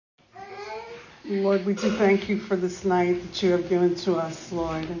Lord, we do thank you for this night that you have given to us,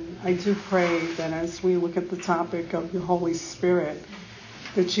 Lord. And I do pray that as we look at the topic of your Holy Spirit,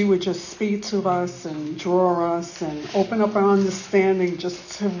 that you would just speak to us and draw us and open up our understanding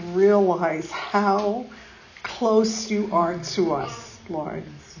just to realize how close you are to us, Lord.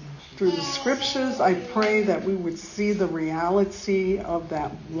 Through the scriptures, I pray that we would see the reality of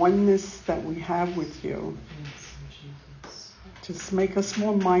that oneness that we have with you. Just make us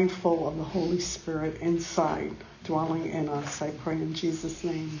more mindful of the Holy Spirit inside, dwelling in us. I pray in Jesus'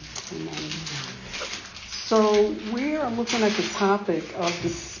 name. Amen. So we are looking at the topic of the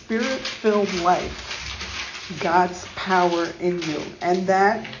Spirit-filled life, God's power in you. And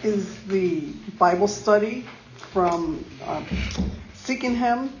that is the Bible study from Seeking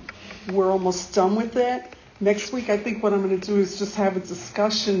Him. We're almost done with it. Next week, I think what I'm going to do is just have a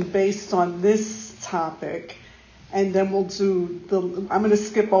discussion based on this topic. And then we'll do I'm going to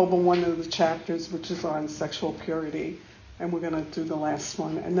skip over one of the chapters, which is on sexual purity. And we're going to do the last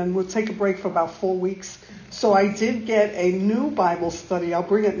one. And then we'll take a break for about 4 weeks. So I did get a new Bible study. I'll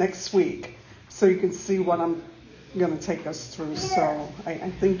bring it next week so you can see what I'm going to take us through. So I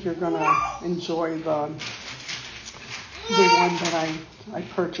think you're going to enjoy the one that I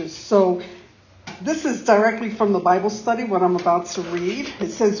purchased. So this is directly from the Bible study, what I'm about to read.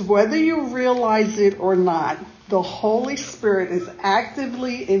 It says, whether you realize it or not, the Holy Spirit is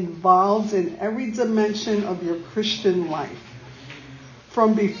actively involved in every dimension of your Christian life.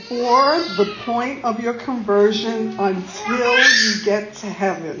 From before the point of your conversion until you get to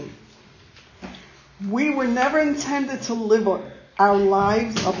heaven. We were never intended to live our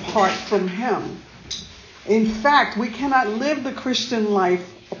lives apart from Him. In fact, we cannot live the Christian life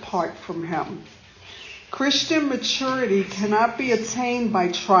apart from Him. Christian maturity cannot be attained by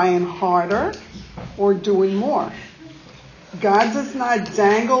trying harder or doing more. God does not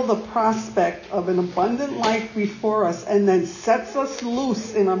dangle the prospect of an abundant life before us and then sets us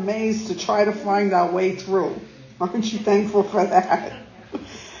loose in a maze to try to find our way through. Aren't you thankful for that?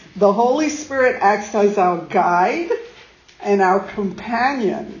 The Holy Spirit acts as our guide and our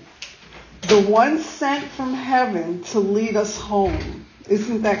companion, the one sent from heaven to lead us home.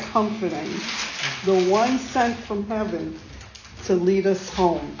 Isn't that comforting? The one sent from heaven to lead us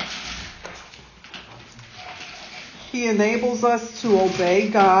home. He enables us to obey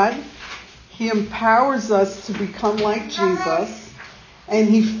God. He empowers us to become like Jesus. And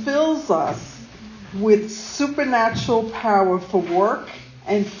He fills us with supernatural power for work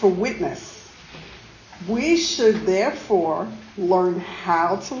and for witness. We should therefore learn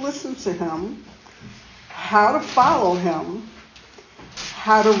how to listen to Him, how to follow Him,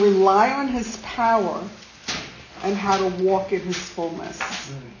 how to rely on His power, and how to walk in His fullness.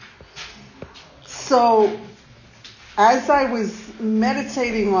 So, as I was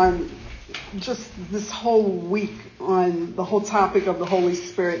meditating on just this whole week on the whole topic of the Holy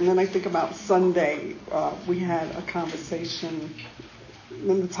Spirit, and then I think about Sunday, we had a conversation,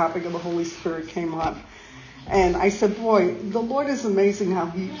 and the topic of the Holy Spirit came up. And I said, boy, the Lord is amazing how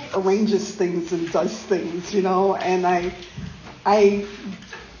He arranges things and does things, and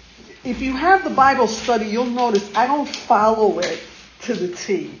if you have the Bible study, you'll notice I don't follow it to the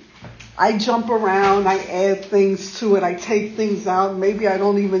T. I jump around, I add things to it, I take things out, maybe I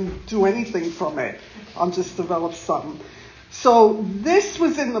don't even do anything from it. I'll just develop something. So this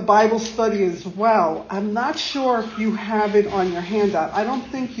was in the Bible study as well. I'm not sure if you have it on your handout. I don't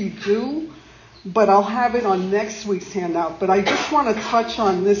think you do, but I'll have it on next week's handout. But I just want to touch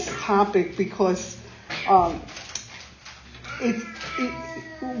on this topic because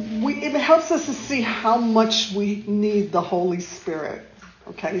it helps us to see how much we need the Holy Spirit.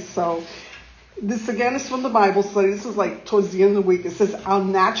 Okay, so this again is from the Bible study. This was like towards the end of the week. It says, our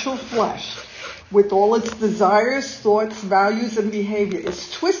natural flesh, with all its desires, thoughts, values, and behavior,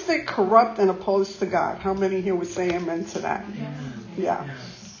 is twisted, corrupt, and opposed to God. How many here would say amen to that? Yeah.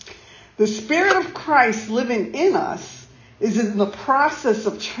 The Spirit of Christ living in us is in the process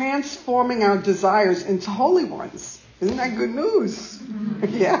of transforming our desires into holy ones. Isn't that good news?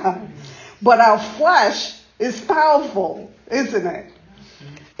 Yeah. But our flesh is powerful, isn't it?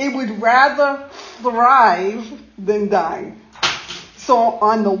 It would rather thrive than die. So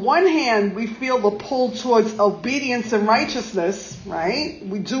on the one hand, we feel the pull towards obedience and righteousness, right?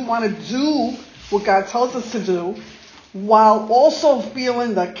 We do want to do what God tells us to do, while also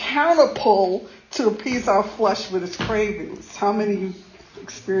feeling the counter pull to appease our flesh with its cravings. How many of you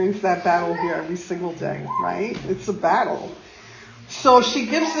experience that battle here every single day, right? It's a battle. So she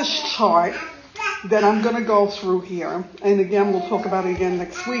gives this chart that I'm going to go through here. And again, we'll talk about it again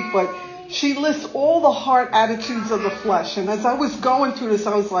next week. But she lists all the heart attitudes of the flesh. And as I was going through this,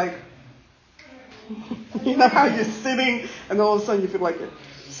 I was like, You know how you're sitting and all of a sudden you feel like it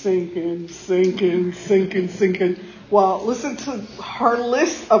sinking, sinking, sinking, sinking. Well, listen to her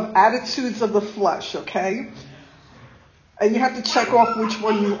list of attitudes of the flesh, okay? And you have to check off which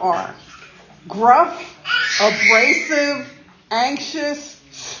one you are. Gruff, abrasive, anxious,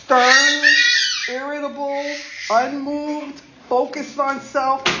 stern, irritable, unmoved, focused on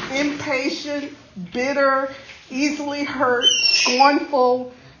self, impatient, bitter, easily hurt,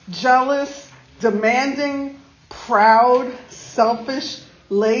 scornful, jealous, demanding, proud, selfish,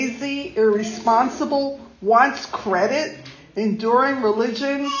 lazy, irresponsible, wants credit, enduring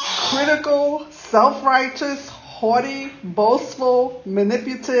religion, critical, self-righteous, haughty, boastful,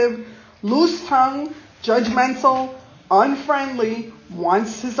 manipulative, loose-tongued, judgmental, unfriendly,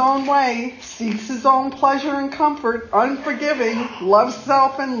 wants his own way, seeks his own pleasure and comfort, unforgiving, loves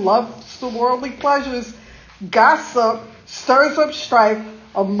self and loves the worldly pleasures, gossip, stirs up strife,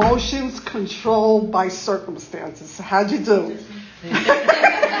 emotions controlled by circumstances. How'd you do?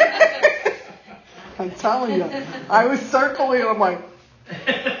 I'm telling you. I was circling, I'm like,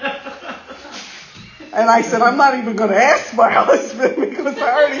 and I said, I'm not even going to ask my husband because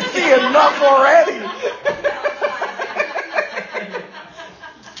I already see enough already.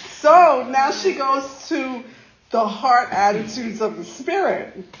 So now she goes to the heart attitudes of the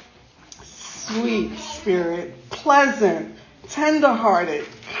spirit. Sweet spirit, pleasant, tender-hearted,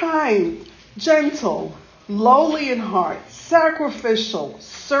 kind, gentle, lowly in heart, sacrificial,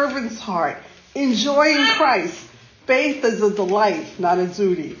 servant's heart, enjoying Christ. Faith is a delight, not a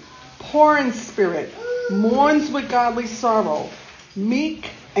duty. Poor in spirit, mourns with godly sorrow, meek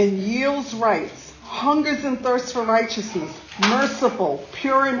and yields rights, hungers and thirsts for righteousness, merciful,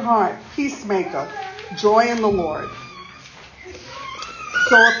 pure in heart, peacemaker, joy in the Lord.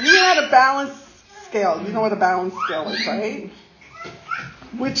 So if you had a balance scale, you know what a balance scale is, right?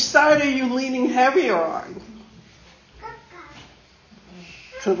 Which side are you leaning heavier on?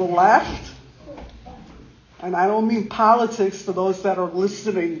 To the left? And I don't mean politics for those that are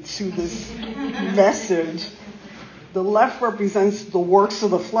listening to this message. The left represents the works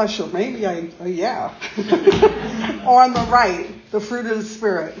of the flesh, or maybe yeah. Or on the right, the fruit of the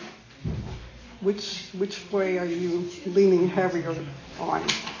Spirit. Which way are you leaning heavier on?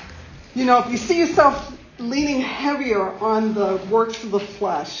 You know, if you see yourself leaning heavier on the works of the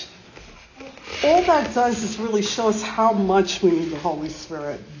flesh, all that does is really show us how much we need the Holy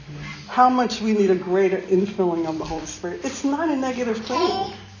Spirit. How much we need a greater infilling of the Holy Spirit. It's not a negative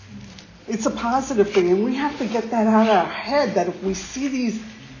thing. It's a positive thing. And we have to get that out of our head, that if we see these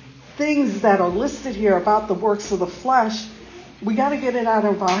things that are listed here about the works of the flesh, we got to get it out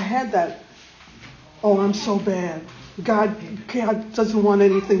of our head that, oh, I'm so bad. God doesn't want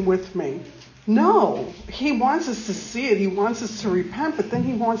anything with me. No, he wants us to see it. He wants us to repent, but then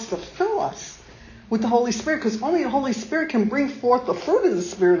he wants to fill us with the Holy Spirit, because only the Holy Spirit can bring forth the fruit of the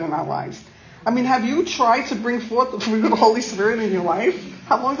Spirit in our lives. I mean, have you tried to bring forth the fruit of the Holy Spirit in your life?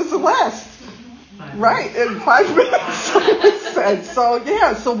 How long does it last? Right, in 5 minutes, it said.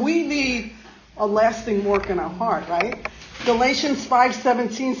 So we need a lasting work in our heart, right? Galatians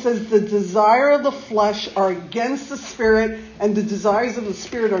 5:17 says, the desire of the flesh are against the Spirit, and the desires of the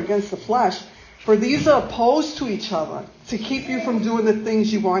Spirit are against the flesh. For these are opposed to each other, to keep you from doing the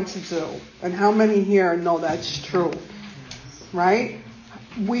things you want to do. And how many here know that's true? Right?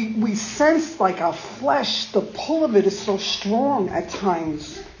 We sense like our flesh, the pull of it is so strong at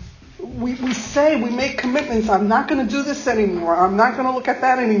times. We make commitments, I'm not going to do this anymore, I'm not going to look at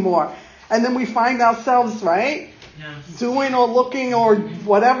that anymore. And then we find ourselves, right? Yes. Doing or looking or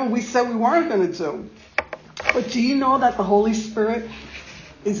whatever we said we weren't going to do. But do you know that the Holy Spirit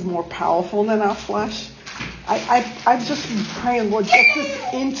is more powerful than our flesh? I've just been praying, Lord, get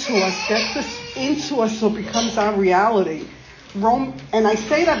this into us so it becomes our reality. And I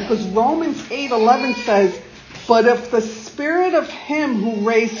say that because Romans 8:11 says, but if the Spirit of him who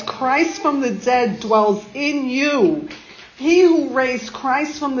raised Christ from the dead dwells in you, he who raised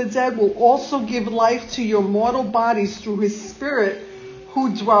Christ from the dead will also give life to your mortal bodies through his Spirit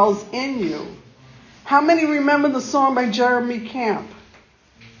who dwells in you. How many remember the song by Jeremy Camp?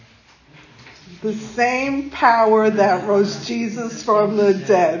 The same power that rose Jesus from the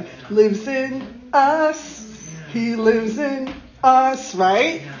dead lives in us. He lives in us,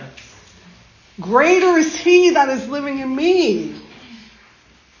 right? Greater is he that is living in me.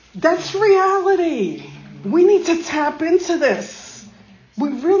 That's reality. We need to tap into this. We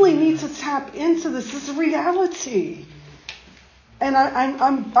really need to tap into this. This is reality. And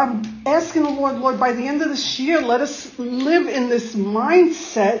I'm asking the Lord, by the end of this year, let us live in this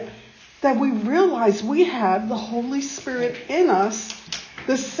mindset that we realize we have the Holy Spirit in us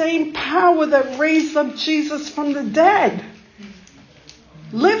The same power that raised up Jesus from the dead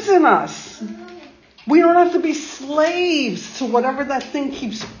lives in us. We don't have to be slaves to whatever that thing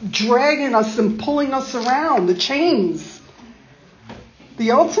keeps dragging us and pulling us around, the chains.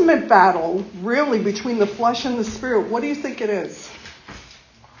 The ultimate battle, really, between the flesh and the spirit, what do you think it is?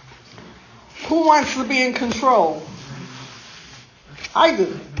 Who wants to be in control? I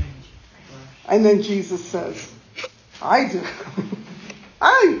do. And then Jesus says, I do.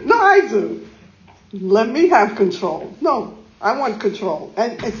 I do. Let me have control. No, I want control.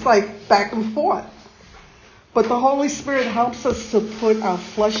 And it's like back and forth. But the Holy Spirit helps us to put our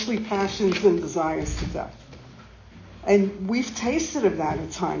fleshly passions and desires to death. And we've tasted of that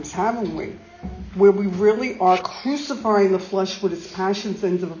at times, haven't we? Where we really are crucifying the flesh with its passions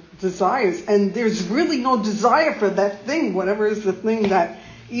and desires. And there's really no desire for that thing, whatever is the thing that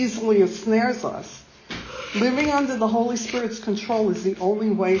easily ensnares us. Living under the Holy Spirit's control is the only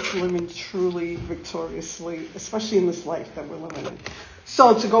way to live in truly victoriously, especially in this life that we're living in.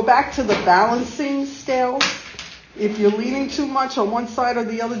 So to go back to the balancing scale, if you're leaning too much on one side or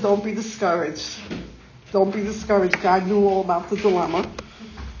the other, don't be discouraged. Don't be discouraged. God knew all about the dilemma.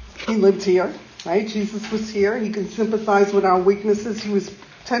 He lived here, right? Jesus was here. He can sympathize with our weaknesses. He was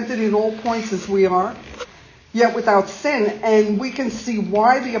tempted in all points as we are, yet without sin. And we can see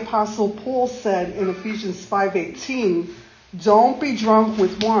why the Apostle Paul said in Ephesians 5:18, don't be drunk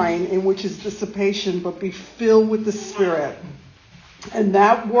with wine, in which is dissipation, but be filled with the Spirit. And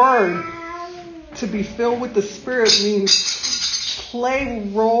that word, to be filled with the Spirit, means play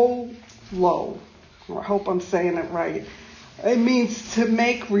role low. I hope I'm saying it right. It means to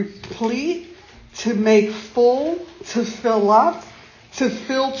make replete, to make full, to fill up, to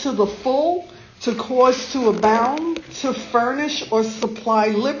fill to the full, to cause to abound, to furnish or supply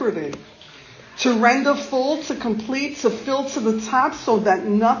liberty, to render full, to complete, to fill to the top, so that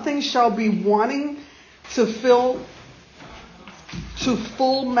nothing shall be wanting, to fill to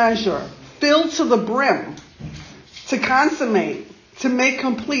full measure, fill to the brim, to consummate, to make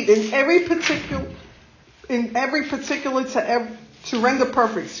complete in every particular to render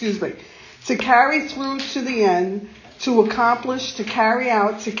perfect, to carry through to the end, to accomplish, to carry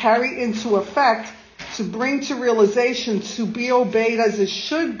out, to carry into effect, to bring to realization, to be obeyed as it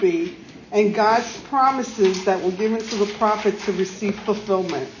should be, and God's promises that were given to the prophet to receive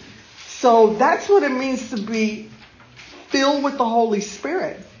fulfillment. So that's what it means to be filled with the Holy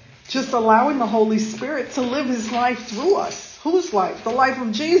Spirit. Just allowing the Holy Spirit to live his life through us. Whose life? The life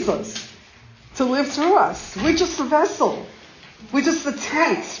of Jesus. To live through us. We're just a vessel. We're just a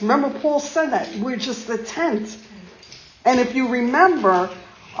tent. Remember Paul said that. We're just a tent. And if you remember,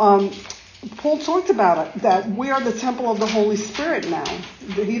 Paul talked about it, that we are the temple of the Holy Spirit now.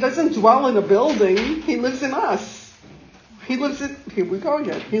 He doesn't dwell in a building. He lives in us. Here we go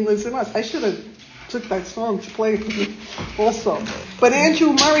again. He lives in us. I should have took that song to play also. But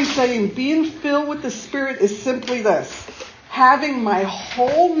Andrew Murray saying, being filled with the Spirit is simply this: having my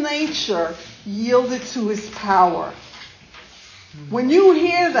whole nature yielded to his power. When you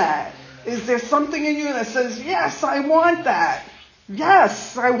hear that, is there something in you that says, yes, I want that?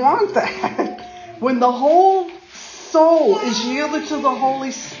 Yes, I want that. When the whole soul is yielded to the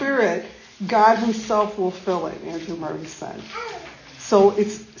Holy Spirit, God himself will fill it, Andrew Murray said. So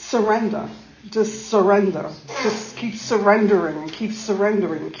it's surrender. Just surrender. Just keep surrendering and keep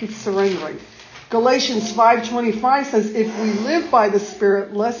surrendering and keep surrendering. Galatians 5:25 says, if we live by the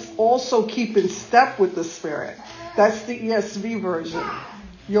Spirit, let's also keep in step with the Spirit. That's the ESV version.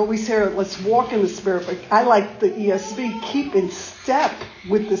 You always hear it, let's walk in the Spirit, but I like the ESV, keep in step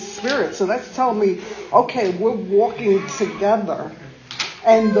with the Spirit. So that's telling me, okay, we're walking together.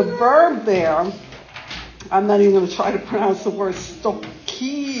 And the verb there, I'm not even going to try to pronounce the word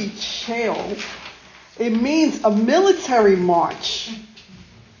stokicheo. It means a military march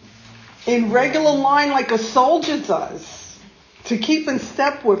in regular line like a soldier does, to keep in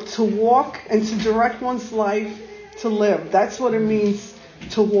step with, to walk and to direct one's life to live. That's what it means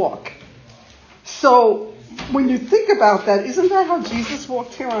to walk. So when you think about that, isn't that how Jesus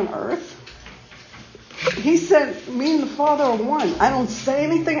walked here on earth? He said, me and the Father are one. I don't say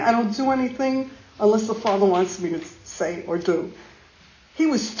anything, I don't do anything unless the Father wants me to say or do. He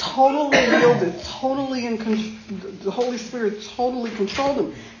was totally yielded, totally in control. The Holy Spirit totally controlled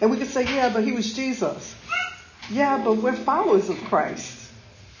him. And we could say, yeah, but he was Jesus. Yeah, but we're followers of Christ.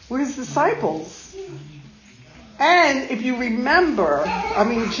 We're his disciples. And if you remember,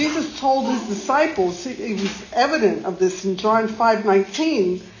 Jesus told his disciples, it was evident of this in John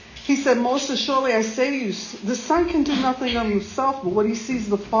 5:19. He said, most assuredly I say to you, the Son can do nothing of himself, but what he sees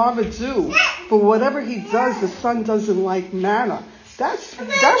the Father do. For whatever he does, the Son does in like manner.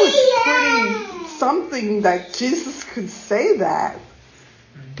 That was pretty something that Jesus could say that.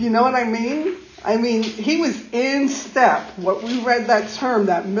 You know what I mean? I mean, he was in step. What we read that term,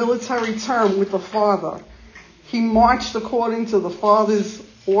 that military term with the Father. He marched according to the Father's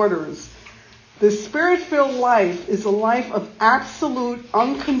orders. The Spirit-filled life is a life of absolute,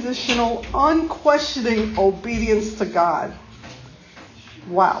 unconditional, unquestioning obedience to God.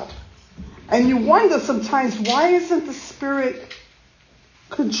 Wow. And you wonder sometimes, why isn't the Spirit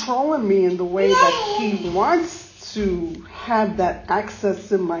controlling me in the way that he wants to have that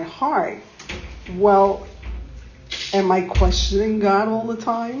access in my heart? Well, am I questioning God all the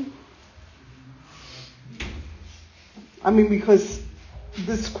time? I mean, because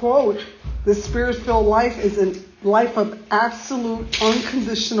this quote, the Spirit-filled life is a life of absolute,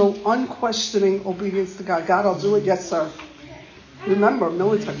 unconditional, unquestioning obedience to God. God, I'll do it. Yes, sir. Remember,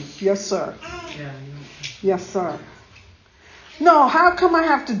 military. Yes, sir. Yes, sir. No, how come I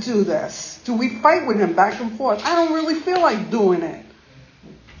have to do this? Do we fight with him back and forth? I don't really feel like doing it.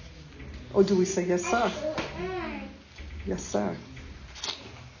 Or do we say, yes, sir? Yes, sir.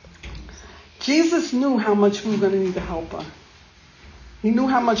 Jesus knew how much we were going to need the helper. He knew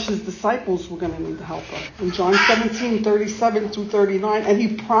how much his disciples were going to need the helper. In John 17:37-39, and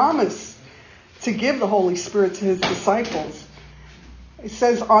he promised to give the Holy Spirit to his disciples. It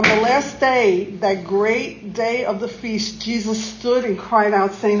says, on the last day, that great day of the feast, Jesus stood and cried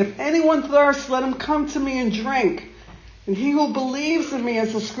out, saying, if anyone thirsts, let him come to me and drink. And he who believes in me,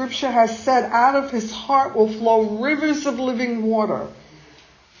 as the scripture has said, out of his heart will flow rivers of living water.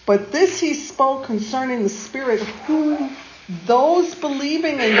 But this he spoke concerning the Spirit, whom those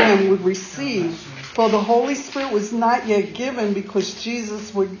believing in him would receive. For the Holy Spirit was not yet given, because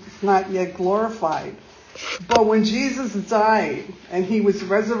Jesus was not yet glorified. But when Jesus died and he was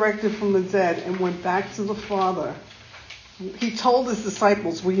resurrected from the dead and went back to the Father, he told his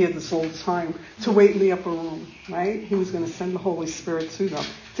disciples, we hear this all the time, to wait in the upper room, right? He was going to send the Holy Spirit to them.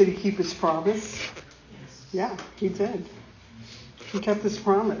 Did he keep his promise? Yeah, he did. He kept his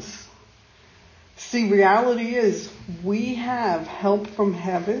promise. See, reality is we have help from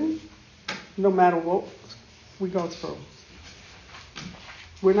heaven no matter what we go through.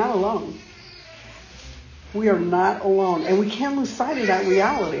 We're not alone. We are not alone. And we can't lose sight of that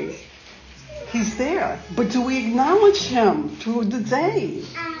reality. He's there. But do we acknowledge him through the day?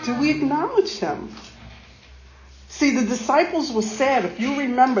 Do we acknowledge him? See, the disciples were sad. If you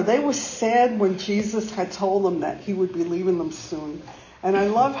remember, they were sad when Jesus had told them that he would be leaving them soon. And I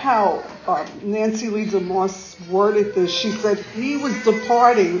love how Nancy Lee DeMoss worded this. She said he was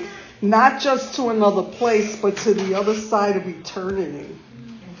departing not just to another place, but to the other side of eternity.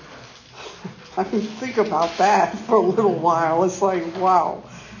 I mean, think about that for a little while. It's like, wow.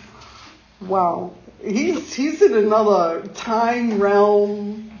 Wow. He's in another time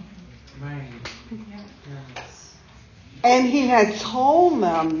realm. Right. And he had told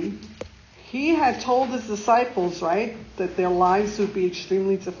his disciples, right, that their lives would be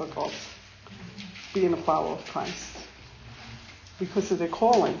extremely difficult being a follower of Christ because of their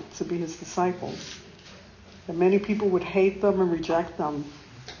calling to be his disciples. And many people would hate them and reject them.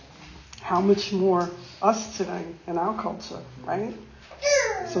 How much more us today in our culture, right?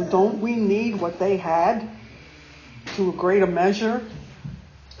 So don't we need what they had to a greater measure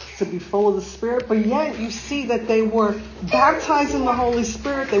to be full of the Spirit? But yet you see that they were baptized in the Holy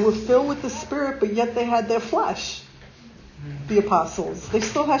Spirit. They were filled with the Spirit, but yet they had their flesh. The apostles. They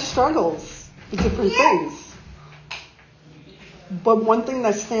still had struggles with different things. But one thing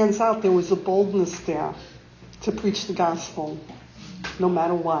that stands out, there was a boldness there to preach the gospel no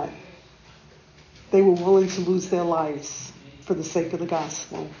matter what. They were willing to lose their lives for the sake of the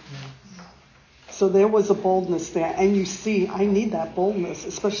gospel. So there was a boldness there. And you see, I need that boldness,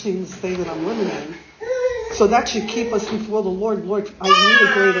 especially in the state that I'm living in. So that should keep us before the Lord. Lord, I need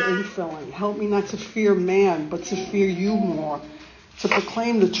a greater infilling. Help me not to fear man, but to fear you more. To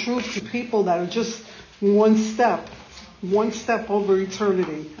proclaim the truth to people that are just one step over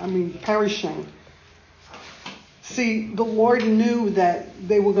eternity. I mean, perishing. See, the Lord knew that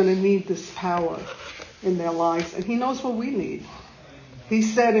they were going to need this power in their lives, and he knows what we need. He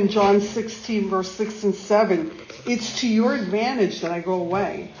said in John 16, verse 6 and 7, it's to your advantage that I go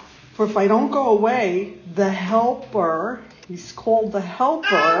away. For if I don't go away, the helper, he's called the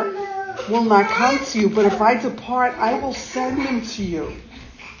helper, will not come to you. But if I depart, I will send him to you.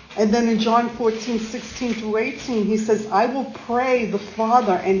 And then in John 14, 16 through 18, he says, I will pray the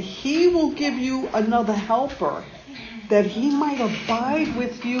Father, and he will give you another helper, that he might abide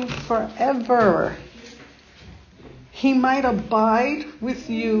with you forever. He might abide with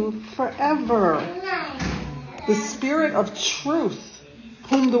you forever. The Spirit of truth,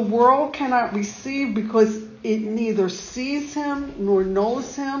 whom the world cannot receive because it neither sees him nor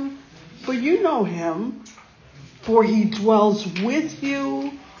knows him. But you know him, for he dwells with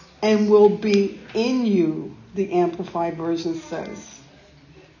you and will be in you, the Amplified Version says.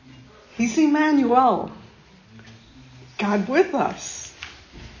 He's Emmanuel, God with us.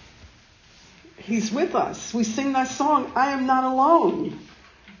 He's with us. We sing that song, I am not alone.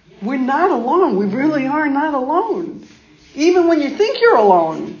 We're not alone. We really are not alone. Even when you think you're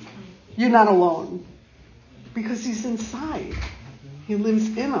alone, you're not alone. Because he's inside. He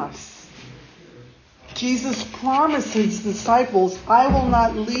lives in us. Jesus promised his disciples, I will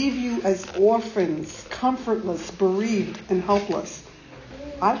not leave you as orphans, comfortless, bereaved, and helpless.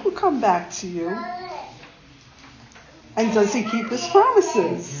 I will come back to you. And does he keep his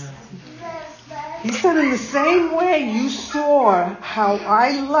promises? He said, in the same way you saw how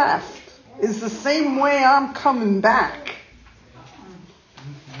I left, is the same way I'm coming back.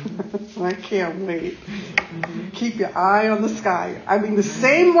 I can't wait. Keep your eye on the sky. I mean, the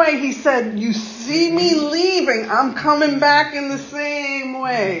same way he said, you see me leaving, I'm coming back in the same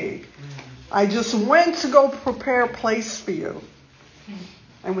way. I just went to go prepare a place for you.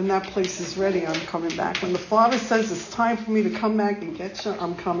 And when that place is ready, I'm coming back. When the Father says it's time for me to come back and get you,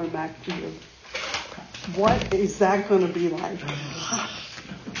 I'm coming back for you. What is that going to be like?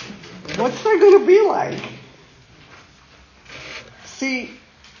 What's that going to be like? See,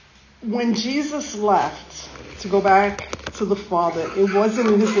 when Jesus left to go back to the Father, it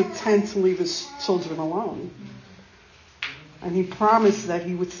wasn't his intent to leave his children alone. And he promised that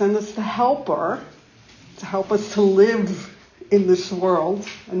he would send us the helper to help us to live in this world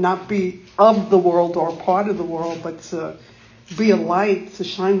and not be of the world or a part of the world, but to be a light, to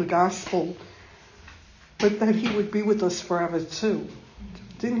shine the gospel. But that he would be with us forever too.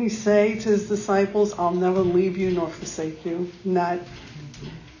 Didn't he say to his disciples, I'll never leave you nor forsake you? Not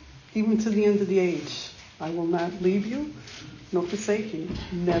even to the end of the age. I will not leave you nor forsake you.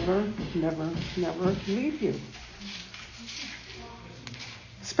 Never, never, never leave you.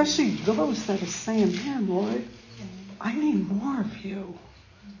 Especially those that are saying, man, Lord, I need more of you.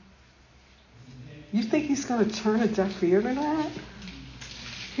 You think he's going to turn a deaf ear to that?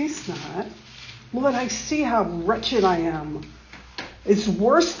 He's not. Lord, I see how wretched I am. It's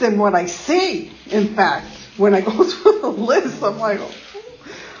worse than what I see, in fact. When I go through the list, I'm like, oh.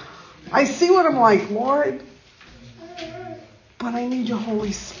 I see what I'm like, Lord. But I need your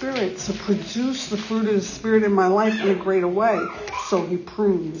Holy Spirit to produce the fruit of the Spirit in my life in a greater way. So he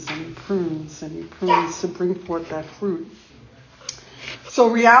prunes and he prunes and he prunes to bring forth that fruit. So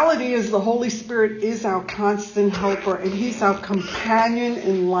reality is the Holy Spirit is our constant helper and he's our companion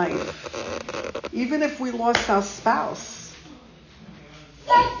in life. Even if we lost our spouse,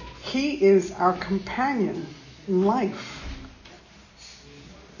 he is our companion in life.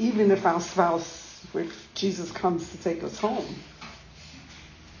 Even if our spouse, if Jesus comes to take us home,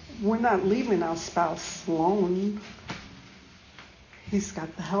 we're not leaving our spouse alone. He's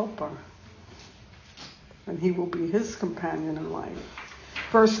got the helper. And he will be his companion in life.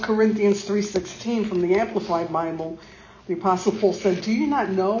 1 Corinthians 3:16 from the Amplified Bible, the Apostle Paul said, do you not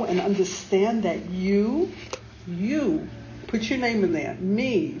know and understand that you, put your name in there,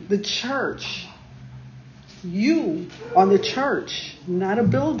 me, the church, you are the church, not a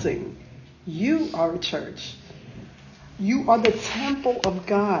building. You are a church. You are the temple of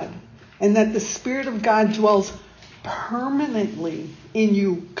God, and that the Spirit of God dwells permanently in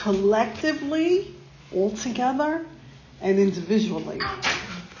you, collectively, altogether, and individually.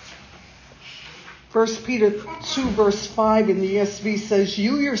 1 Peter 2 verse 5 in the ESV says,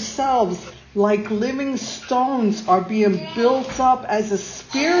 you yourselves, like living stones, are being built up as a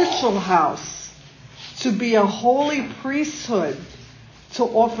spiritual house to be a holy priesthood, to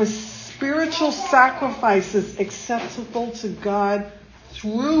offer spiritual sacrifices acceptable to God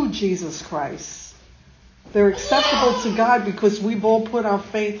through Jesus Christ. They're acceptable to God because we've all put our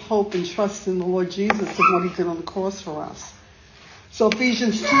faith, hope, and trust in the Lord Jesus and what he did on the cross for us. So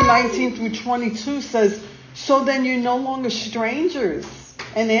Ephesians 2:19 through 22 says, so then you're no longer strangers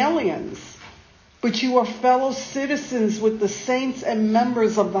and aliens, but you are fellow citizens with the saints and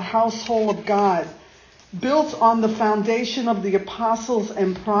members of the household of God, built on the foundation of the apostles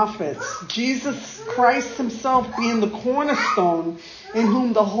and prophets, Jesus Christ himself being the cornerstone, in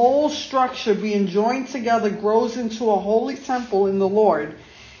whom the whole structure being joined together grows into a holy temple in the Lord.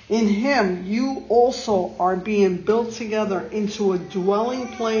 In him you also are being built together into a dwelling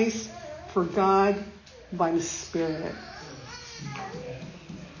place for God by the Spirit.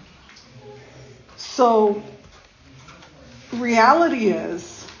 So, reality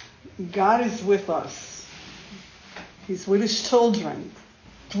is, God is with us. He's with his children.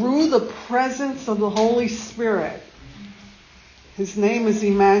 through the presence of the Holy Spirit. His name is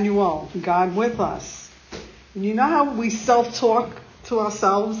Emmanuel, God with us. And you know how we self-talk to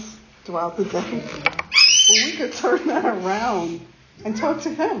ourselves throughout the day? Well, we could turn that around and talk to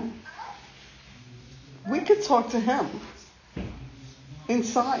him. We could talk to him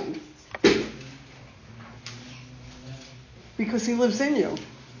inside. Because he lives in you.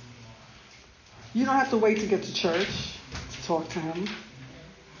 You don't have to wait to get to church to talk to him. You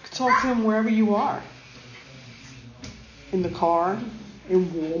can talk to him wherever you are. In the car, in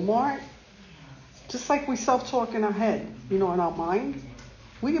Walmart. Just like we self-talk in our head, in our mind.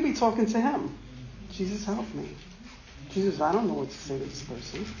 We could be talking to him. Jesus, help me. Jesus, I don't know what to say to this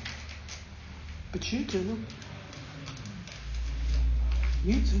person. But you do.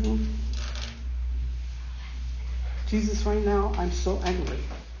 You do. Jesus, right now, I'm so angry.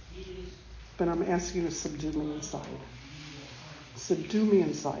 But I'm asking you to subdue me inside. Subdue me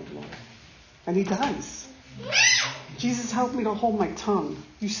inside, Lord. And he does. Jesus, help me to hold my tongue.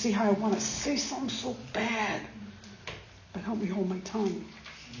 You see how I want to say something so bad. But help me hold my tongue.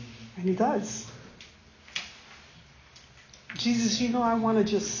 And he does. Jesus, I want to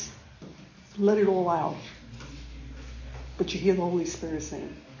just let it all out. But you hear the Holy Spirit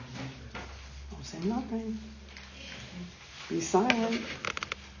saying, don't say nothing. Be silent.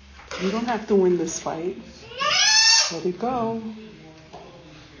 You don't have to win this fight. Let it go.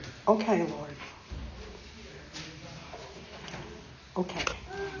 Okay, Lord. Okay.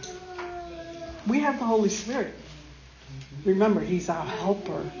 We have the Holy Spirit. Remember, he's our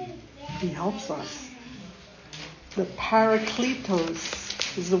helper. He helps us. The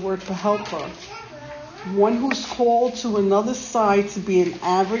Parakletos is the word for helper. One who's called to another side to be an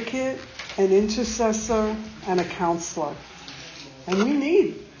advocate, an intercessor, and a counselor. And we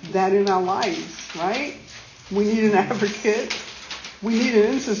need that in our lives, right? We need an advocate. We need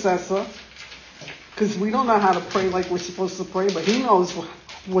an intercessor. Because we don't know how to pray like we're supposed to pray, but he knows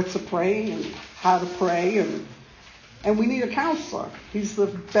what to pray and how to pray. And we need a counselor. He's the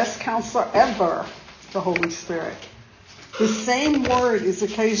best counselor ever, the Holy Spirit. The same word is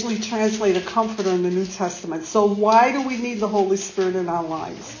occasionally translated comforter in the New Testament. So why do we need the Holy Spirit in our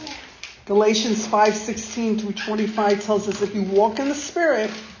lives? Galatians 5:16 through 25 tells us, if you walk in the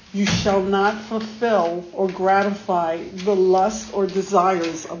Spirit, you shall not fulfill or gratify the lust or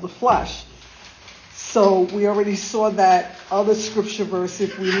desires of the flesh. So we already saw that other scripture verse,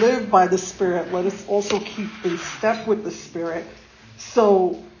 if we live by the Spirit, let us also keep in step with the Spirit.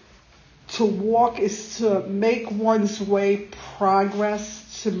 So to walk is to make one's way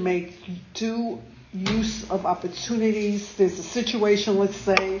progress, to make due use of opportunities. There's a situation, let's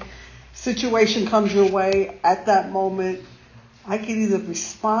say, situation comes your way at that moment. I can either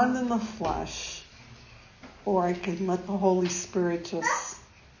respond in the flesh, or I can let the Holy Spirit just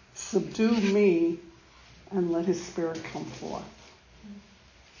subdue me and let his Spirit come forth.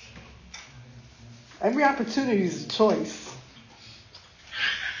 Every opportunity is a choice.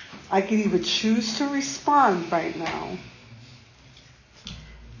 I can either choose to respond right now,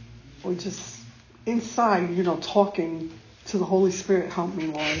 or just inside, talking to the Holy Spirit, help me,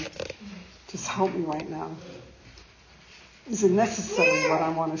 Lord. Just help me right now. Is it necessary what I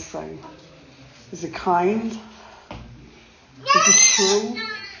want to say? Is it kind? Is it true?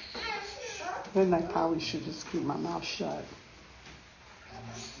 Then I probably should just keep my mouth shut.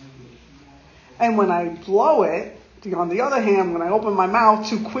 And when I blow it, on the other hand, when I open my mouth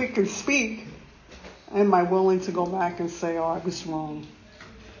too quick and speak, am I willing to go back and say, I was wrong?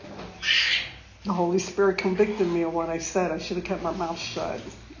 The Holy Spirit convicted me of what I said. I should have kept my mouth shut.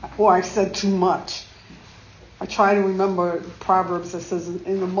 Or I said too much. I try to remember Proverbs that says,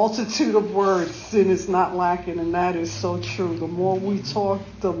 in the multitude of words, sin is not lacking, and that is so true. The more we talk,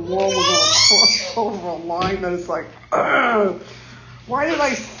 the more we're going to cross over a line that is like, why did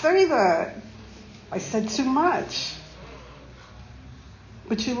I say that? I said too much.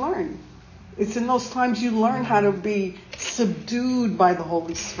 But you learn. It's in those times you learn how to be subdued by the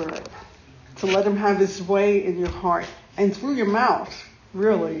Holy Spirit, to let him have his way in your heart and through your mouth,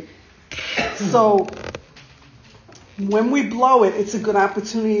 really. So when we blow it, it's a good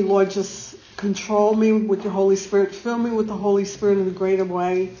opportunity, Lord, just control me with your Holy Spirit. Fill me with the Holy Spirit in a greater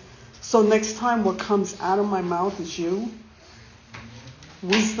way. So next time what comes out of my mouth is you.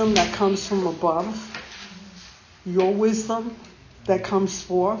 Wisdom that comes from above. Your wisdom that comes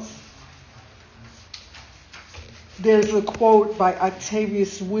forth. There's a quote by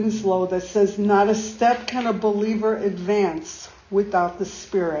Octavius Winslow that says, not a step can a believer advance without the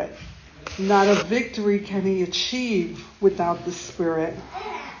Spirit. Not a victory can he achieve without the Spirit.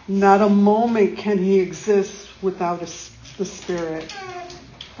 Not a moment can he exist without the Spirit.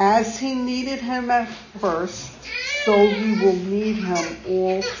 As he needed him at first, so he will need him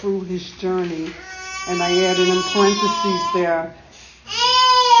all through his journey. And I added in parentheses there,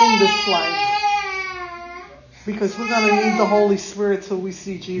 in this life. Because we're going to need the Holy Spirit till we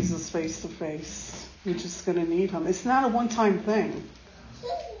see Jesus face to face. We're just going to need him. It's not a one-time thing.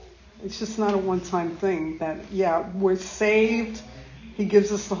 It's just not a one-time thing that, we're saved. He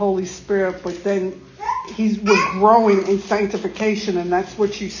gives us the Holy Spirit, but then we're growing in sanctification, and that's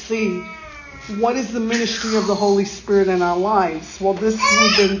what you see. What is the ministry of the Holy Spirit in our lives? Well,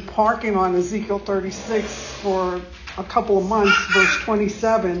 we've been parking on Ezekiel 36 for a couple of months, verse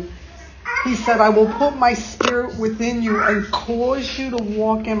 27. He said, I will put my spirit within you and cause you to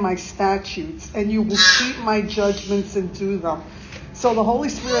walk in my statutes, and you will keep my judgments and do them. So the Holy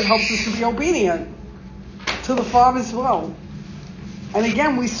Spirit helps us to be obedient to the Father's will. And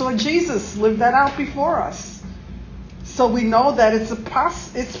again, we saw Jesus live that out before us. So we know that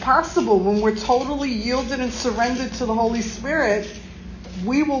it's possible when we're totally yielded and surrendered to the Holy Spirit,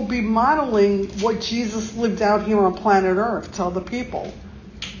 we will be modeling what Jesus lived out here on planet Earth to other people.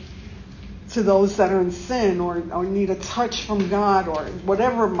 To those that are in sin or need a touch from God or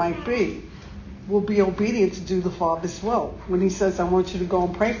whatever it might be, we'll be obedient to do the Father's will. When he says, I want you to go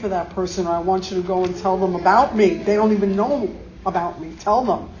and pray for that person, or I want you to go and tell them about me. They don't even know about me. Tell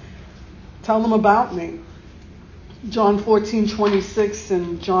them. Tell them about me. John 14:26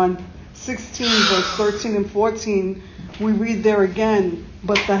 and John 16, verse 13 and 14, we read there again,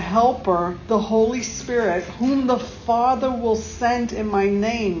 but the Helper, the Holy Spirit, whom the Father will send in my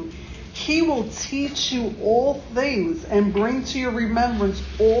name, he will teach you all things and bring to your remembrance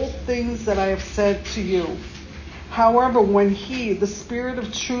all things that I have said to you. However, when he, the Spirit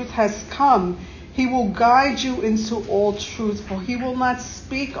of truth, has come, he will guide you into all truth, for he will not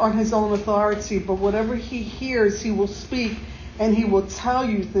speak on his own authority, but whatever he hears, he will speak, and he will tell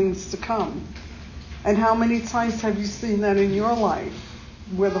you things to come. And how many times have you seen that in your life,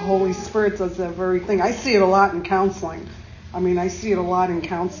 where the Holy Spirit does that very thing? I see it a lot in counseling. I see it a lot in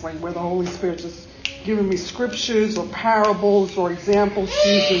counseling, where the Holy Spirit just giving me scriptures or parables or examples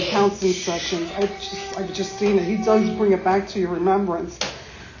used in counseling sessions. I've just seen it. He does bring it back to your remembrance.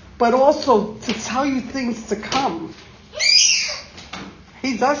 But also to tell you things to come.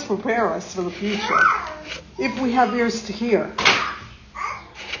 He does prepare us for the future. If we have ears to hear,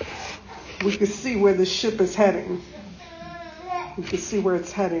 we can see where the ship is heading. We can see where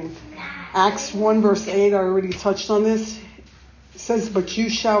it's heading. Acts 1 verse 8, I already touched on this. It says, but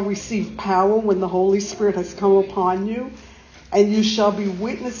you shall receive power when the Holy Spirit has come upon you, and you shall be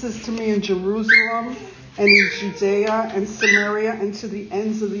witnesses to me in Jerusalem and in Judea and Samaria and to the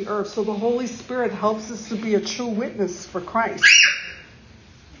ends of the earth. So the Holy Spirit helps us to be a true witness for Christ.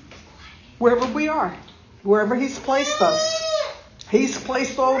 Wherever we are, wherever he's placed us. He's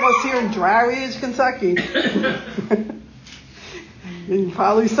placed all of us here in Dry Ridge, Kentucky. And you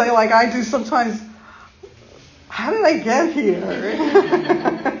probably say, like I do sometimes, how did I get here?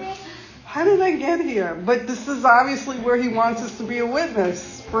 How did I get here? But this is obviously where he wants us to be a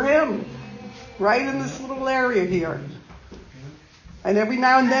witness for him. Right in this little area here. And every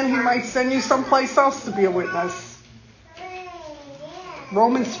now and then he might send you someplace else to be a witness.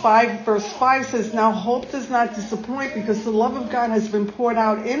 Romans 5 verse 5 says, now hope does not disappoint because the love of God has been poured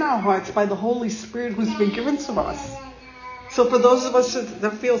out in our hearts by the Holy Spirit who's been given to us. So for those of us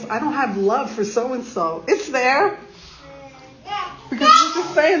that feels, I don't have love for so-and-so, it's there. Because we're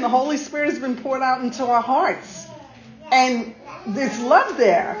just saying the Holy Spirit has been poured out into our hearts. And there's love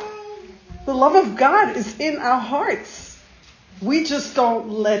there. The love of God is in our hearts. We just don't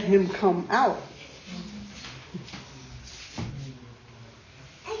let him come out.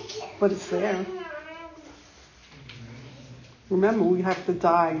 But it's there. Remember, we have to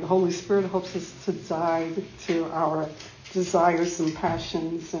die. The Holy Spirit helps us to die to our desires and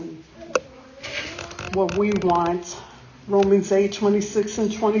passions and what we want. Romans 8:26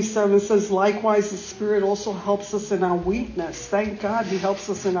 and 27 says, likewise, the Spirit also helps us in our weakness. Thank God he helps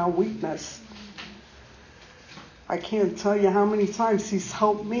us in our weakness. I can't tell you how many times he's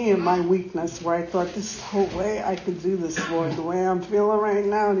helped me in my weakness where I thought, this is no way I could do this, Lord, the way I'm feeling right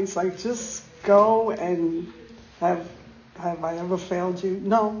now. And he's like, just go. And have I ever failed you?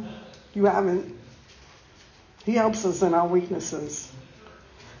 No, you haven't. He helps us in our weaknesses.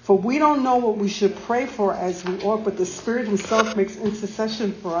 For we don't know what we should pray for as we ought, but the Spirit himself makes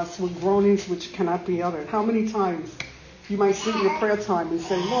intercession for us with groanings which cannot be uttered. How many times you might sit in your prayer time and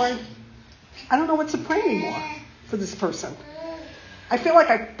say, Lord, I don't know what to pray anymore for this person. I feel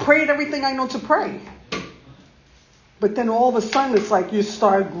like I prayed everything I know to pray. But then all of a sudden it's like you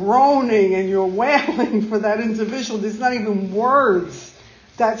start groaning and you're wailing for that individual. There's not even words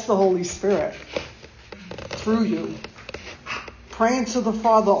That's the Holy Spirit through you. Praying to the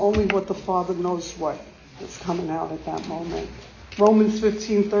Father only what the Father knows what is coming out at that moment. Romans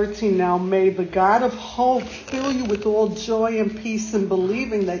 15:13, now may the God of hope fill you with all joy and peace in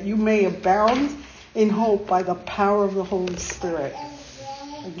believing that you may abound in hope by the power of the Holy Spirit.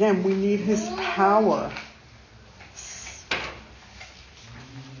 Again, we need his power.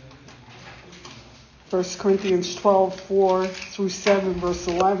 1 Corinthians 12:4-7, verse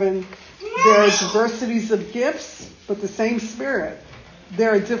 11. There are diversities of gifts, but the same Spirit.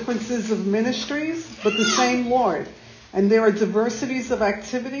 There are differences of ministries, but the same Lord. And there are diversities of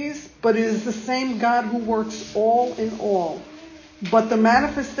activities, but it is the same God who works all in all. But the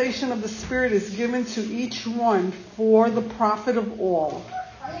manifestation of the Spirit is given to each one for the profit of all.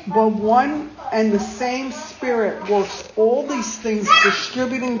 But one and the same Spirit works all these things,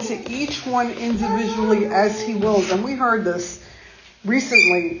 distributing to each one individually as he wills. And we heard this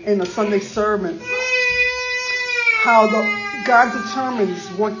recently in a Sunday sermon, how God determines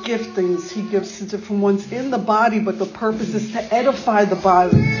what giftings he gives to different ones in the body, but the purpose is to edify the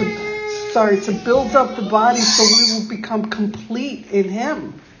body, to build up the body so we will become complete in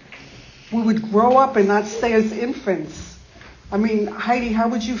him. We would grow up and not stay as infants. I mean, Heidi, how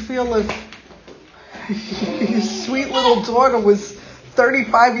would you feel if your sweet little daughter was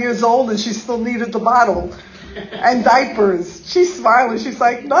 35 years old and she still needed the bottle and diapers? She's smiling. She's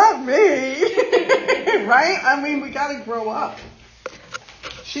like, not me. Right? I mean, we got to grow up.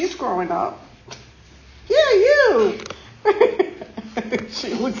 She's growing up. Yeah, you.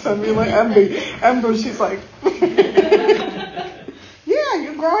 She looks at me like Ember, she's like, yeah,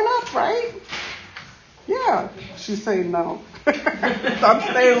 you're growing up, right? Yeah. She's saying no. I'm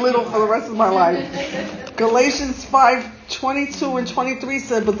staying little for the rest of my life. Galatians 5:22 and 23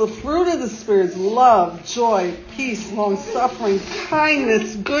 said, but the fruit of the Spirit is love, joy, peace, long-suffering,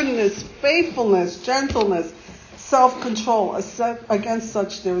 kindness, goodness, faithfulness, gentleness, self-control. Against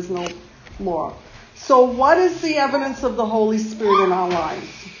such there is no law. So what is the evidence of the Holy Spirit in our lives?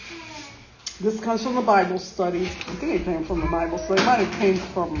 This comes from the Bible study. I think it came from the Bible study. It might have came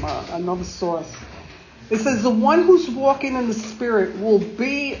from another source. It says the one who's walking in the Spirit will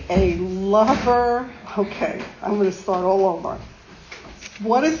be a lover. Okay, I'm going to start all over.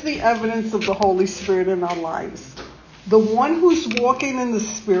 What is the evidence of the Holy Spirit in our lives? The one who's walking in the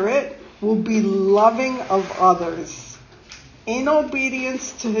Spirit will be loving of others, in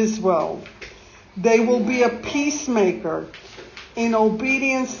obedience to his will. They will be a peacemaker, in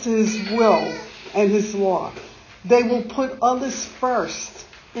obedience to his will and his law. They will put others first,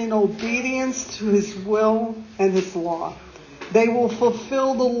 in obedience to his will and his law. They will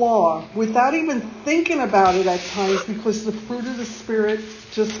fulfill the law without even thinking about it at times, because the fruit of the Spirit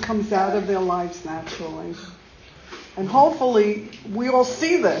just comes out of their lives naturally. And hopefully we all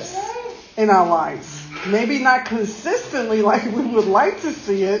see this in our lives. Maybe not consistently like we would like to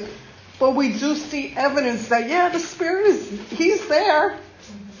see it, but we do see evidence that, yeah, the Spirit he's there.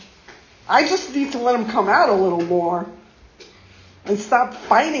 I just need to let him come out a little more and stop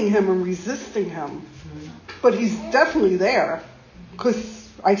fighting him and resisting him. But he's definitely there, because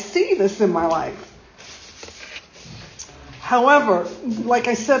I see this in my life. However, like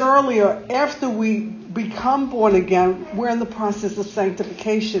I said earlier, after we become born again, we're in the process of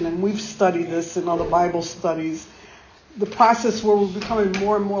sanctification, and we've studied this in other Bible studies. The process where we're becoming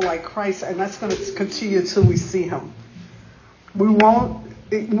more and more like Christ, and that's going to continue till we see him. When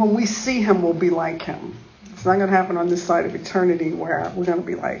we see him, we'll be like him. It's not going to happen on this side of eternity where we're going to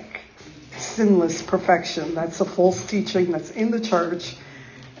be like sinless perfection. That's a false teaching that's in the church,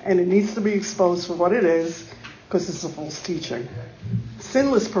 and it needs to be exposed for what it is, because it's a false teaching.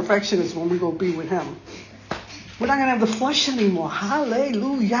 Sinless perfection is when we go be with him. We're not going to have the flesh anymore.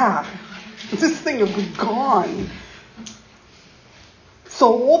 Hallelujah. This thing will be gone. So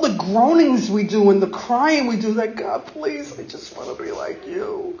all the groanings we do and the crying we do, that God, please, I just want to be like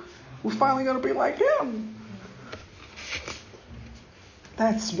you. We're finally going to be like him.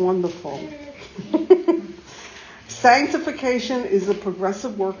 That's wonderful. Sanctification is a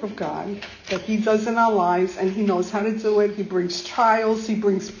progressive work of God that he does in our lives, and he knows how to do it. He brings trials. He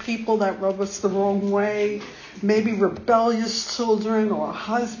brings people that rub us the wrong way, maybe rebellious children, or a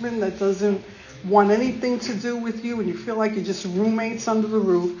husband that doesn't want anything to do with you and you feel like you're just roommates under the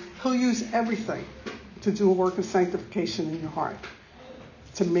roof. He'll use everything to do a work of sanctification in your heart,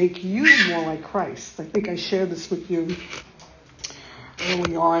 to make you more like Christ. I think I shared this with you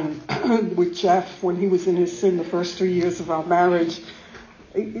early on with Jeff when he was in his sin the first 3 years of our marriage.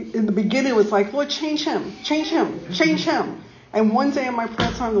 In the beginning, it was like, Lord, change him, change him, change him. And one day in my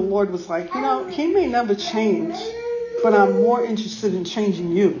prayer time, the Lord was like, he may never change, but I'm more interested in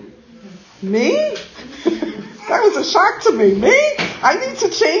changing you. Me? That was a shock to me. Me? I need to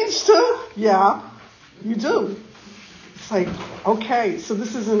change too? Yeah, you do. It's like, okay, so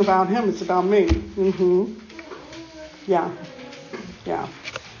this isn't about him, it's about me. Yeah.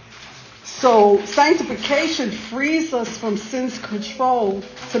 So sanctification frees us from sin's control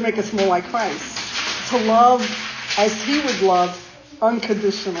to make us more like Christ. To love as he would love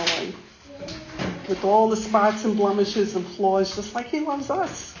unconditionally. With all the spots and blemishes and flaws, just like he loves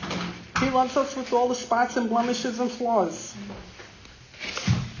us. He loves us with all the spots and blemishes and flaws.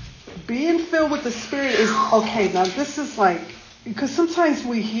 Being filled with the Spirit is, okay, now this is like, because sometimes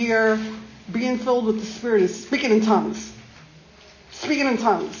we hear being filled with the Spirit is speaking in tongues. Speaking in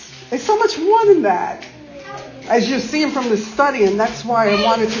tongues. There's so much more than that. As you're seeing from the study, and that's why I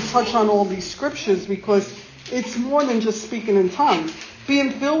wanted to touch on all these scriptures, because it's more than just speaking in tongues.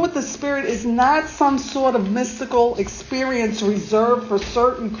 Being filled with the Spirit is not some sort of mystical experience reserved for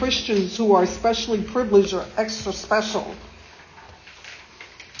certain Christians who are especially privileged or extra special.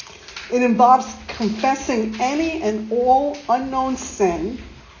 It involves confessing any and all unknown sin,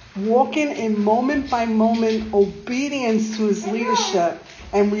 walking in moment-by-moment obedience to his leadership,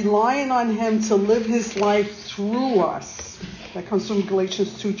 and relying on him to live his life through us. That comes from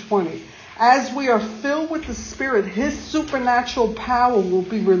Galatians 2:20. As we are filled with the Spirit, his supernatural power will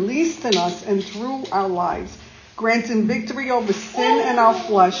be released in us and through our lives, granting victory over sin and our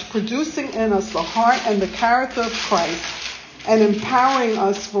flesh, producing in us the heart and the character of Christ, and empowering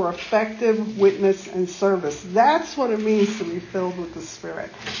us for effective witness and service. That's what it means to be filled with the Spirit.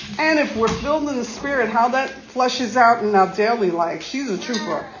 And if we're filled in the Spirit, how that fleshes out in our daily life. She's a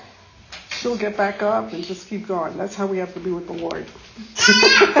trooper. She'll get back up and just keep going. That's how we have to be with the Lord.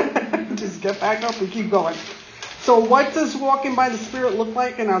 Just get back up and keep going. So what does walking by the Spirit look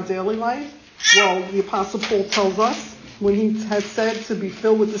like in our daily life? Well, the Apostle Paul tells us when he has said to be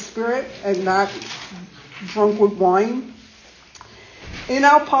filled with the Spirit and not drunk with wine. In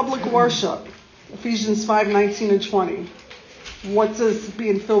our public worship, Ephesians 5:19 and 20, what does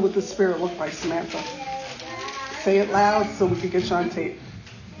being filled with the Spirit look like, Samantha? Say it loud so we can get you on tape.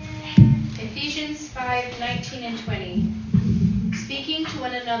 Ephesians 5:19 and 20. Speaking to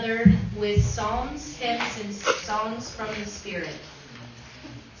one another with psalms, hymns, and songs from the Spirit.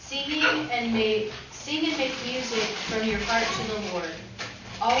 Sing and make music from your heart to the Lord,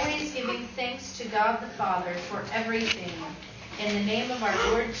 always giving thanks to God the Father for everything, in the name of our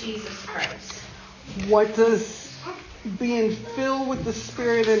Lord Jesus Christ. What does being filled with the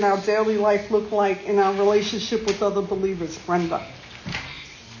Spirit in our daily life look like in our relationship with other believers, Brenda?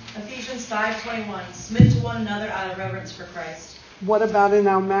 Ephesians 5:21. Submit to one another out of reverence for Christ. What about in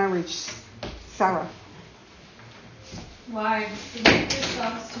our marriage, Sarah? Wives, submit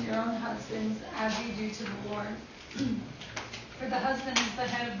yourselves to your own husbands as you do to the Lord. For the husband is the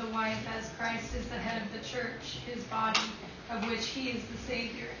head of the wife, as Christ is the head of the church, his body, of which he is the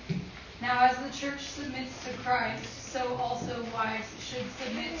Savior. Now as the church submits to Christ, so also wives should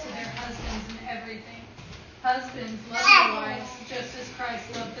submit to their husbands in everything. Husbands, love your wives, just as Christ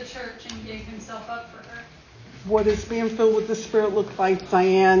loved the church and gave himself up for her. What does being filled with the Spirit look like,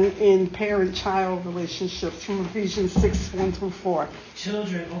 Diane, in parent-child relationships from Ephesians 6:1-4?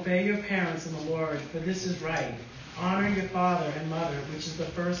 Children, obey your parents in the Lord, for this is right. Honor your father and mother, which is the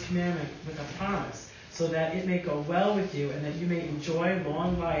first commandment with a promise, so that it may go well with you and that you may enjoy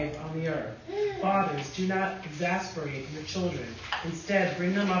long life on the earth. Fathers, do not exasperate your children. Instead,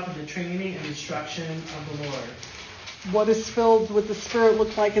 bring them up in the training and instruction of the Lord. What does filled with the Spirit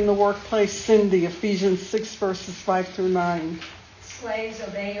look like in the workplace, Cindy? Ephesians 6:5-9. Slaves,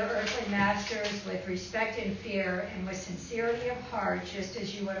 obey your earthly masters with respect and fear and with sincerity of heart, just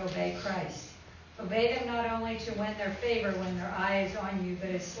as you would obey Christ. Obey them not only to win their favor when their eye is on you,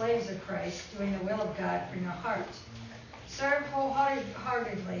 but as slaves of Christ, doing the will of God from your heart. Serve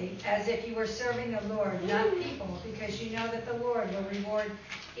wholeheartedly, as if you were serving the Lord, not people, because you know that the Lord will reward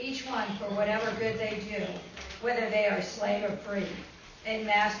each one for whatever good they do, whether they are slave or free. And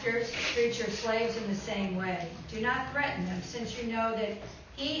masters, treat your slaves in the same way. Do not threaten them, since you know that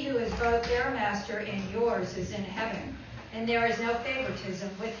he who is both their master and yours is in heaven, and there is no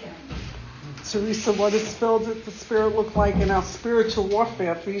favoritism with him. Teresa, what does filled with the Spirit look like in our spiritual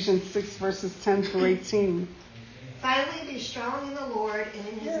warfare? Ephesians 6:10-18. Finally, be strong in the Lord and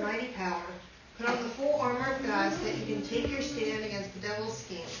in his mighty power. Put on the full armor of God so that you can take your stand against the devil's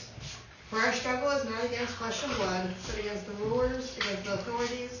schemes. For our struggle is not against flesh and blood, but against the rulers, against the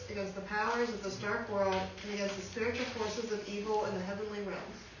authorities, against the powers of this dark world, and against the spiritual forces of evil in the heavenly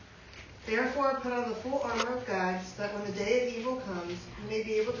realms. Therefore, put on the full armor of God, so that when the day of evil comes, you may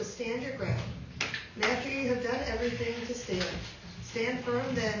be able to stand your ground. And after you have done everything to stand, stand firm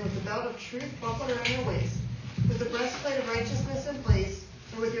then with the belt of truth buckled around your waist, with the breastplate of righteousness in place,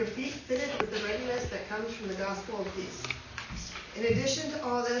 and with your feet fitted with the readiness that comes from the gospel of peace. In addition to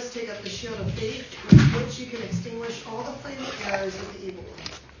all this, take up the shield of faith, with which you can extinguish all the flaming arrows of the evil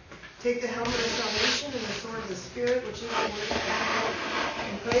one. Take the helmet of salvation and the sword of the Spirit, which is the word of God,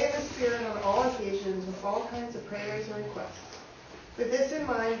 and pray in the Spirit on all occasions with all kinds of prayers and requests. With this in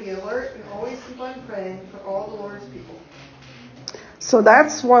mind, be alert and always keep on praying for all the Lord's people. So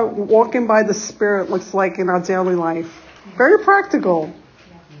that's what walking by the Spirit looks like in our daily life. Very practical.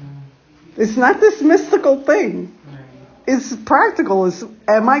 It's not this mystical thing. It's practical.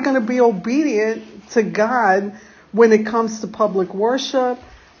 Am I going to be obedient to God when it comes to public worship,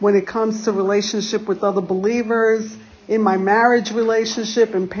 when it comes to relationship with other believers, in my marriage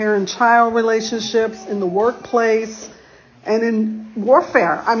relationship, in parent-child relationships, in the workplace, and in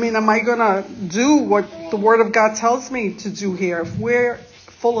warfare? I mean, am I going to do what the Word of God tells me to do here? If we're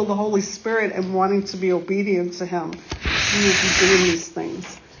full of the Holy Spirit and wanting to be obedient to Him, we will be doing these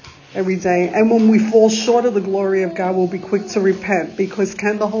things every day. And when we fall short of the glory of God, we'll be quick to repent. Because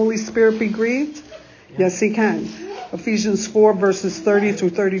can the Holy Spirit be grieved? Yes, He can. Ephesians 4 verses 30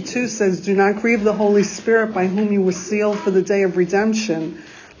 through 32 says, "Do not grieve the Holy Spirit, by whom you were sealed for the day of redemption.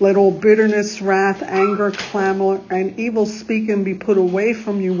 Let all bitterness, wrath, anger, clamor, and evil speaking be put away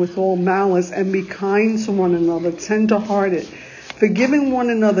from you with all malice, and be kind to one another, tender-hearted, forgiving one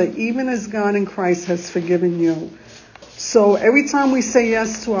another, even as God in Christ has forgiven you." So every time we say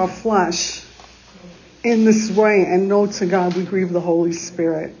yes to our flesh in this way and no to God, we grieve the Holy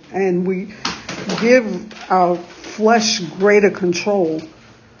Spirit. And we give our flesh greater control.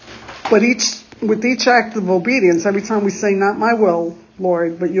 But with each act of obedience, every time we say, "Not my will,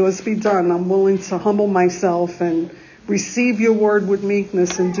 Lord, but yours be done," I'm willing to humble myself and receive your word with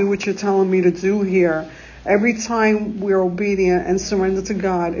meekness and do what you're telling me to do here. Every time we're obedient and surrender to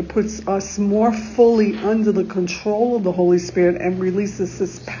God, it puts us more fully under the control of the Holy Spirit and releases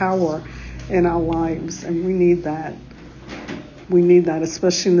His power in our lives. And we need that. We need that,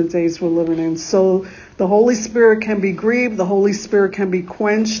 especially in the days we're living in. So the Holy Spirit can be grieved. The Holy Spirit can be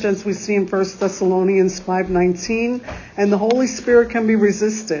quenched, as we see in 1 Thessalonians 5:19. And the Holy Spirit can be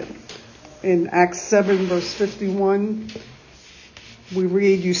resisted. In Acts 7, verse 51, we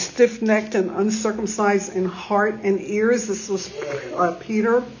read, "You stiff-necked and uncircumcised in heart and ears." This was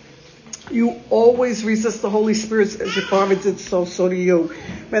Peter. "You always resist the Holy Spirit as your father did, so do you."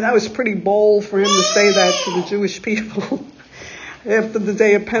 Man, that was pretty bold for him to say that to the Jewish people after the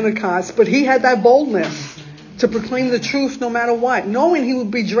day of Pentecost. But he had that boldness to proclaim the truth no matter what, knowing he would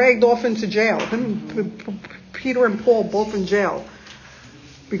be dragged off into jail. Peter and Paul both in jail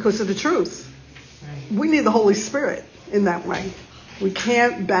because of the truth. We need the Holy Spirit in that way. We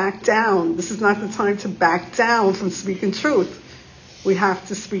can't back down. This is not the time to back down from speaking truth. We have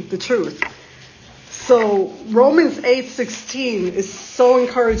to speak the truth. So Romans 8:16 is so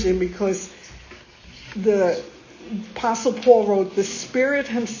encouraging because the Apostle Paul wrote, "The Spirit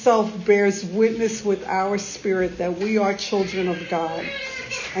Himself bears witness with our spirit that we are children of God."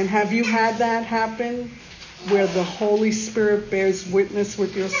 And have you had that happen? Where the Holy Spirit bears witness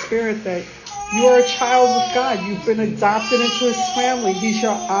with your spirit that you are a child of God. You've been adopted into His family. He's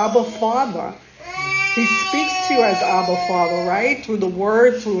your Abba Father. He speaks to you as Abba Father, right? Through the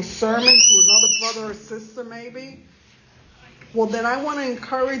Word, through a sermon, through another brother or sister maybe. Well, then I want to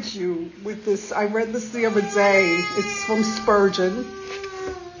encourage you with this. I read this the other day. It's from Spurgeon.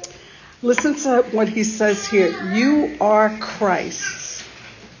 Listen to what he says here. "You are Christ's.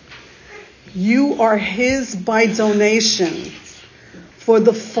 You are His by donation. For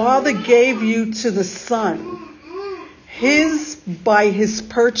the Father gave you to the Son, His by His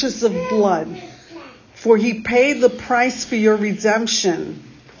purchase of blood. For He paid the price for your redemption,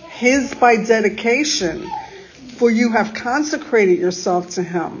 His by dedication. For you have consecrated yourself to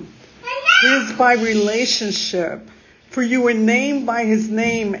Him, His by relationship. For you were named by His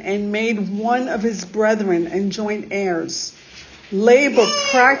name and made one of His brethren and joint heirs. Labor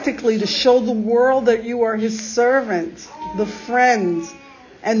practically to show the world that you are His servant, the friend,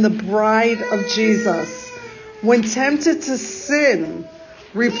 and the bride of Jesus. When tempted to sin,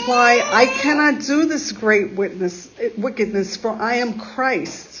 reply, 'I cannot do this great wickedness, for I am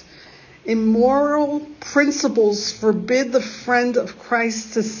Christ.' Immoral principles forbid the friend of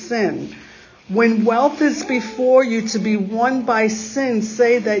Christ to sin. When wealth is before you to be won by sin,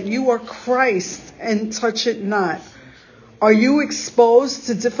 say that you are Christ and touch it not. Are you exposed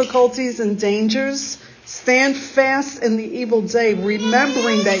to difficulties and dangers? Stand fast in the evil day,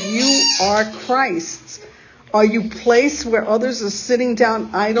 remembering that you are Christ. Are you placed where others are sitting down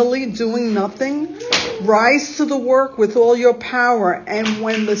idly, doing nothing? Rise to the work with all your power, and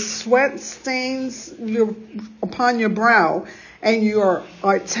when the sweat stains upon your brow, and you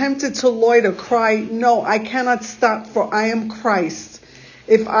are tempted to loiter, cry, no, I cannot stop, for I am Christ.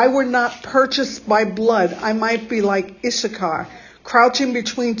 If I were not purchased by blood, I might be like Issachar, crouching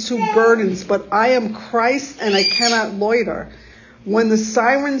between two burdens, but I am Christ, and I cannot loiter. When the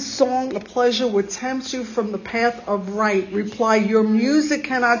siren's song of pleasure would tempt you from the path of right, reply, your music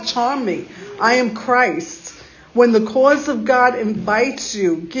cannot charm me. I am Christ. When the cause of God invites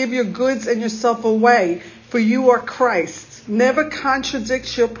you, give your goods and yourself away, for you are Christ. Never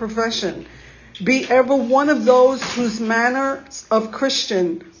contradict your profession. Be ever one of those whose manners are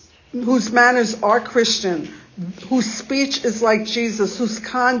Christian, whose speech is like Jesus, whose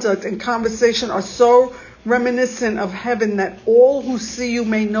conduct and conversation are so reminiscent of heaven that all who see you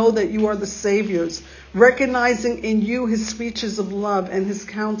may know that you are the Savior's, recognizing in you his speeches of love and his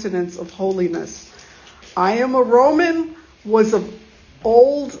countenance of holiness. I am a Roman was of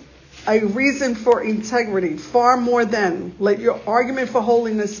old a reason for integrity, far more than let your argument for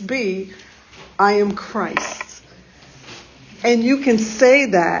holiness be, I am Christ. And you can say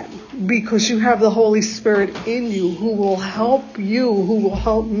that because you have the Holy Spirit in you who will help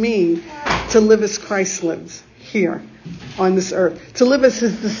me to live as Christ lived here on this earth, to live as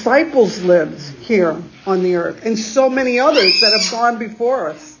his disciples lived here on the earth, and so many others that have gone before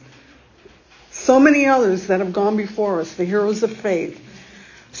us. So many others that have gone before us, the heroes of faith.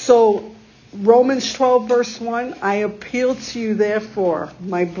 So Romans 12 verse 1, I appeal to you therefore,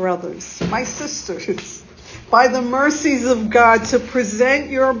 my brothers, my sisters, by the mercies of God, to present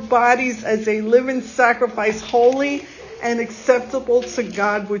your bodies as a living sacrifice, holy and acceptable to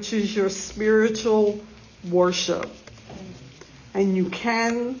God, which is your spiritual worship. And you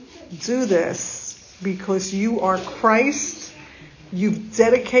can do this because you are Christ. You've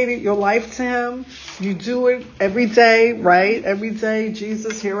dedicated your life to him. You do it every day, right? Every day,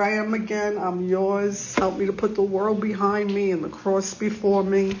 Jesus, here I am again. I'm yours. Help me to put the world behind me and the cross before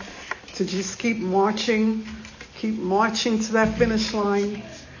me, to just keep marching to that finish line.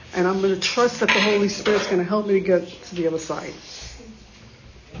 And I'm going to trust that the Holy Spirit's going to help me to get to the other side.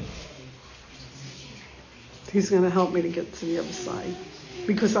 He's going to help me to get to the other side.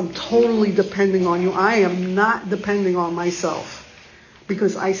 Because I'm totally depending on you. I am not depending on myself.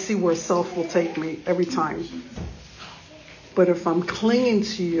 Because I see where self will take me every time. But if I'm clinging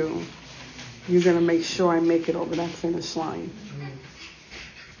to you, you're going to make sure I make it over that finish line.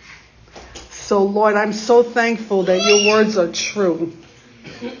 So, Lord, I'm so thankful that your words are true.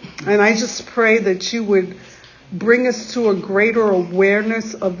 And I just pray that you would bring us to a greater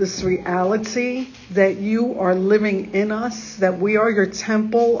awareness of this reality, that you are living in us, that we are your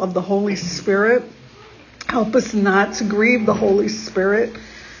temple of the Holy Spirit. Help us not to grieve the Holy Spirit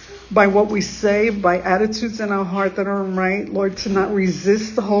by what we say, by attitudes in our heart that are right. Lord, to not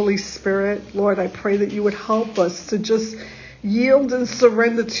resist the Holy Spirit. Lord, I pray that you would help us to just yield and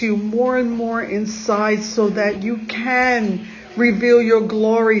surrender to you more and more inside, so that you can reveal your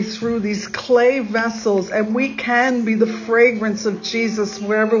glory through these clay vessels, and we can be the fragrance of Jesus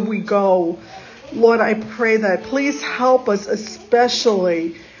wherever we go. Lord, I pray that. Please help us,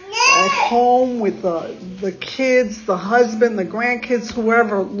 especially at home with the kids, the husband, the grandkids,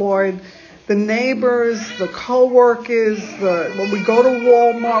 whoever, Lord, the neighbors, the co-workers, when we go to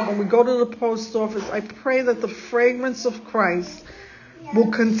Walmart, when we go to the post office. I pray that the fragrance of Christ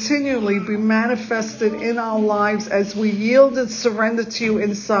will continually be manifested in our lives as we yield and surrender to you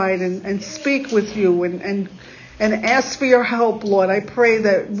inside and speak with you and ask for your help, Lord. I pray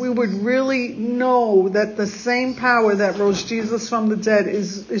that we would really know that the same power that rose Jesus from the dead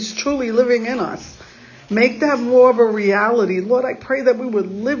is truly living in us. Make that more of a reality. Lord, I pray that we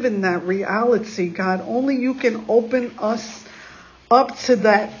would live in that reality, God. Only you can open us up to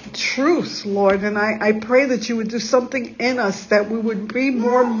that truth, Lord. And I pray that you would do something in us, that we would be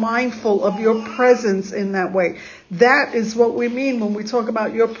more mindful of your presence in that way. That is what we mean when we talk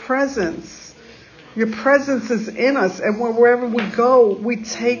about your presence. Your presence is in us, and wherever we go, we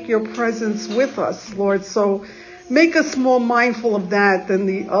take your presence with us, Lord. So make us more mindful of that than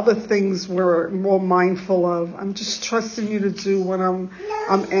the other things we're more mindful of. I'm just trusting you to do what I'm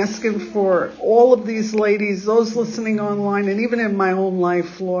asking for all of these ladies, those listening online, and even in my own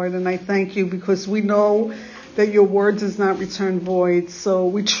life, Lord. And I thank you because we know that your word does not return void. So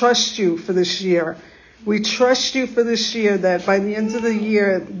we trust you for this year. We trust you for this year, that by the end of the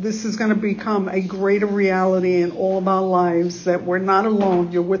year, this is going to become a greater reality in all of our lives, that we're not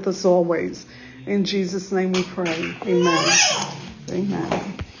alone. You're with us always. In Jesus' name we pray. Amen.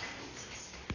 Amen.